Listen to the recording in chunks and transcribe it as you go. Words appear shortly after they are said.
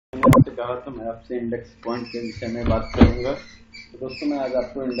मैंने आपसे कहा था मैं आपसे इंडेक्स पॉइंट के विषय में बात करूंगा। तो दोस्तों मैं आज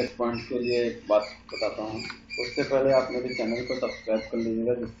आपको इंडेक्स पॉइंट के लिए एक बात बताता हूँ। उससे पहले आप मेरे चैनल को सब्सक्राइब कर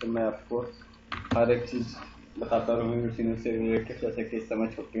लीजिएगा, जिससे मैं आपको हर एक चीज़ बताता रहूँगी उसी से रिलेटेड। जैसे कि इस समय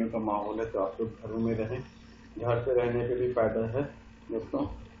छुट्टियों का माहौल है, तो आप लोग घरों में रहें, घर पे रहने के भी फायदा है। दोस्तों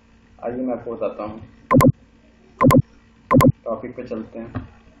आइए मैं आपको बताता हूँ, टॉपिक पे चलते हैं।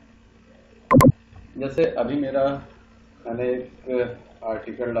 जैसे अभी मैंने एक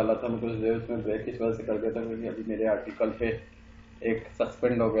आर्टिकल डाला था, मैं कुछ देर उसमें ब्रेक इस वजह से कर दिया था क्योंकि अभी मेरे आर्टिकल पे एक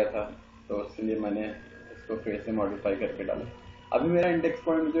सस्पेंड हो गया था, तो इसलिए मैंने इसको फिर से मॉडिफाई करके डाला। अभी मेरा इंडेक्स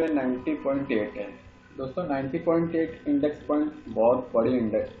पॉइंट जो है 90.8 है। दोस्तों 90.8 इंडेक्स पॉइंट बहुत बड़ी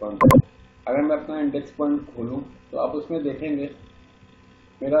इंडेक्स पॉइंट है। अगर मैं अपना इंडेक्स पॉइंट खोलूँ तो आप उसमें देखेंगे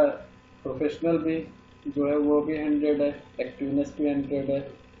मेरा प्रोफेशनल भी जो है वो भी 100 है, एक्टिवनेस भी 100 है।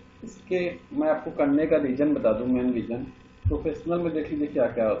 इसके मैं आपको करने का रीजन बता दूं, मेन रीजन। प्रोफेशनल में देख लीजिए क्या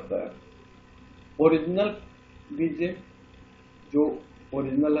क्या होता है। ओरिजिनल बीजे जो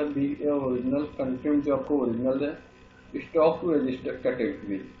ओरिजिनल है, बी ओरिजिनल कंटेंट जो आपको ओरिजिनल है, स्टॉक टू रजिस्टर्ड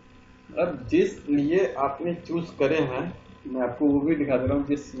कैटेगरी। अब जिस लिए आपने चूज करे हैं मैं आपको वो भी दिखा दे रहा हूँ,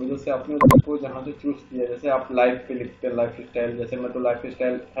 जिस वजह से आपने उसको जहाँ से चूज किया। जैसे आप लाइफ पे लिखते हैं लाइफ स्टाइल, जैसे मैं तो लाइफ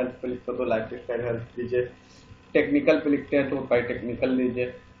स्टाइल हेल्थ पे लिखता हूँ तो लाइफ स्टाइल हेल्थ लीजिए। टेक्निकल पे लिखते हैं तो बाई टेक्निकल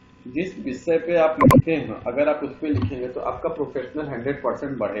लीजिए। जिस विषय पे आप लिखते हैं अगर आप उस पर लिखेंगे तो आपका प्रोफेशनल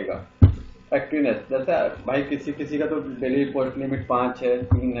 100% बढ़ेगा। एक्टिवनेस जैसे भाई किसी किसी का तो डेली पोस्ट लिमिट 5 है,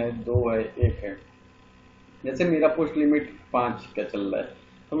 3 है, 2 है, 1 है। जैसे मेरा पोस्ट लिमिट 5 का चल रहा है,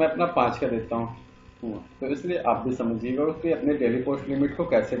 तो मैं अपना 5 का देता हूँ। तो इसलिए आप भी समझिएगा कि अपने डेली पोस्ट लिमिट को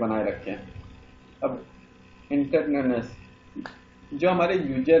कैसे बनाए रखें। अब इंटरनेस जो हमारे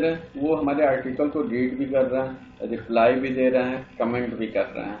यूजर हैं वो हमारे आर्टिकल को रीड भी कर रहे हैं, रिप्लाई भी दे रहे हैं, कमेंट भी कर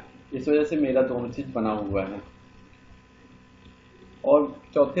रहे हैं। इस वजह से मेरा दोनों चीज बना हुआ है। और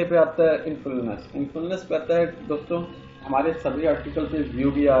चौथे पे आता है इन्फ्लुएंस। इन्फ्लुएंस पे आता है दोस्तों हमारे सभी आर्टिकल पे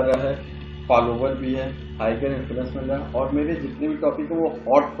व्यू भी आ रहा है, फॉलोवर भी है, हाइकर इन्फ्लुएंस मिल रहा है, और मेरे जितने भी टॉपिक है वो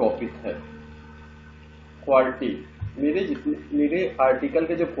हॉट टॉपिक है। क्वालिटी मेरे आर्टिकल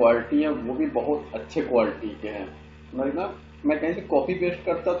के जो क्वालिटी है वो भी बहुत अच्छे क्वालिटी के हैं। मैं कहीं से कॉपी पेस्ट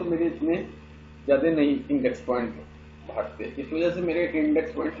करता तो मेरे इतने ज़्यादा नहीं इंडेक्स पॉइंट भागते। इस वजह से मेरे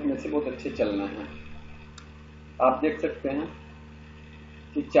इंडेक्स पॉइंट हमें से बहुत अच्छे चलना है। आप देख सकते हैं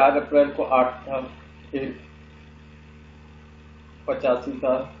कि 4 अप्रैल को 8 था, फिर 85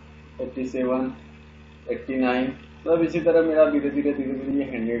 था, 87, 89, मतलब इसी तरह मेरा धीरे धीरे ये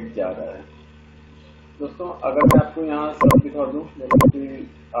 100 जा रहा है। दोस्तों अगर मैं आपको यहाँ सब दिखा दूँ, जैसे कि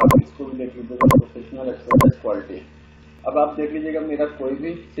आप इसको भी देख लीजिएगा, प्रोफेशनल एक्सरसाइज क्वालिटी। अब आप देख लीजिएगा मेरा कोई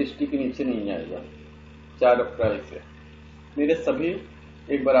भी 60 के नीचे नहीं आएगा। 4 अप्रैल से मेरे सभी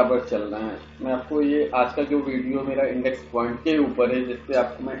एक बराबर चल रहे हैं। मैं आपको ये आज का जो वीडियो मेरा इंडेक्स पॉइंट के ऊपर है, जिससे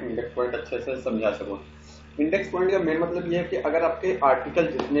आपको मैं इंडेक्स पॉइंट अच्छे से समझा सकूँ। इंडेक्स पॉइंट का मेन मतलब ये है कि अगर आपके आर्टिकल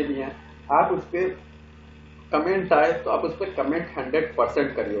जितने भी हैं आप उस पर कमेंट आए तो आप उस पर कमेंट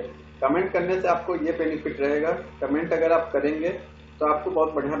 100% करिए। कमेंट करने से आपको ये बेनिफिट रहेगा, कमेंट अगर आप करेंगे तो आपको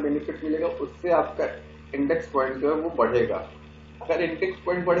बहुत बढ़िया बेनिफिट मिलेगा, उससे आपका इंडेक्स पॉइंट जो है वो बढ़ेगा। अगर इंडेक्स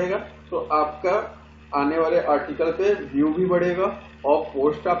पॉइंट बढ़ेगा तो आपका आने वाले आर्टिकल पे व्यू भी बढ़ेगा, और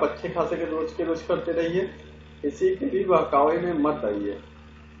पोस्ट आप अच्छे खासे के रोज करते रहिए। किसी के भी बहकावे में मत आइए।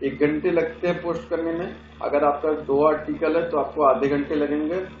 1 घंटे लगते हैं पोस्ट करने में, अगर आपका 2 आर्टिकल है तो आपको आधे घंटे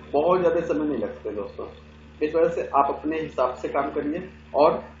लगेंगे, बहुत ज्यादा समय नहीं लगते दोस्तों। इस वजह से आप अपने हिसाब से काम करिए,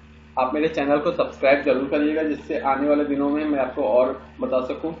 और आप मेरे चैनल को सब्सक्राइब जरूर करिएगा, जिससे आने वाले दिनों में मैं आपको और बता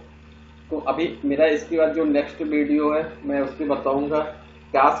सकूं। तो अभी मेरा इसके बाद जो नेक्स्ट वीडियो है मैं उस पर बताऊंगा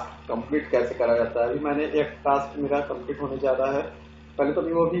टास्क कंप्लीट कैसे करा जाता है। अभी मैंने एक टास्क मेरा कंप्लीट होने जा रहा है, पहले तो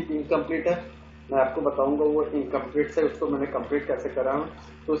अभी वो भी इनकम्प्लीट है, मैं आपको बताऊंगा वो इनकम्प्लीट से उसको मैंने कंप्लीट कैसे करा हूँ।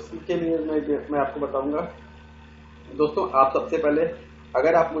 तो इसके लिए मैं आपको बताऊंगा। दोस्तों आप सबसे पहले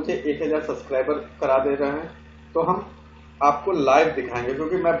अगर आप मुझे 1000 सब्सक्राइबर करा दे रहे हैं तो हम आपको लाइव दिखाएंगे,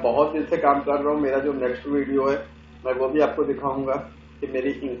 क्योंकि मैं बहुत दिन से काम कर रहा हूँ। मेरा जो नेक्स्ट वीडियो है मैं वो भी आपको दिखाऊंगा कि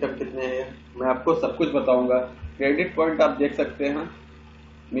मेरी इनकम कितने है, मैं आपको सब कुछ बताऊंगा। क्रेडिट पॉइंट आप देख सकते हैं,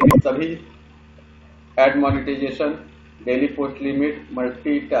 मेरी सभी add monetization, daily post limit,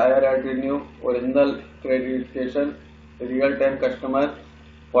 multi tier add renew, original क्रेडिटेशन, real time customer,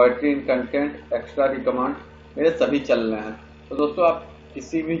 poetry in content, extra रिकमांड, मेरे सभी चल रहे हैं। तो दोस्तों आप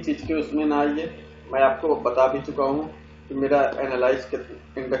किसी भी चीज़ के उसमें ना आइए, मैं आपको बता भी चुका हूँ कि मेरा एनालाइज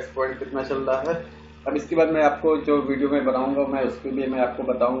इंडेक्स पॉइंट कितना चल रहा है। अब इसके बाद मैं आपको जो वीडियो में बनाऊंगा मैं उस पर भी मैं आपको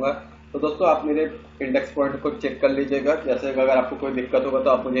बताऊंगा। तो दोस्तों आप मेरे इंडेक्स पॉइंट को चेक कर लीजिएगा। जैसे अगर आपको कोई दिक्कत होगा तो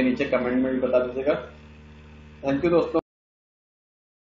आप मुझे नीचे कमेंट में भी बता दीजिएगा। थैंक यू दोस्तों।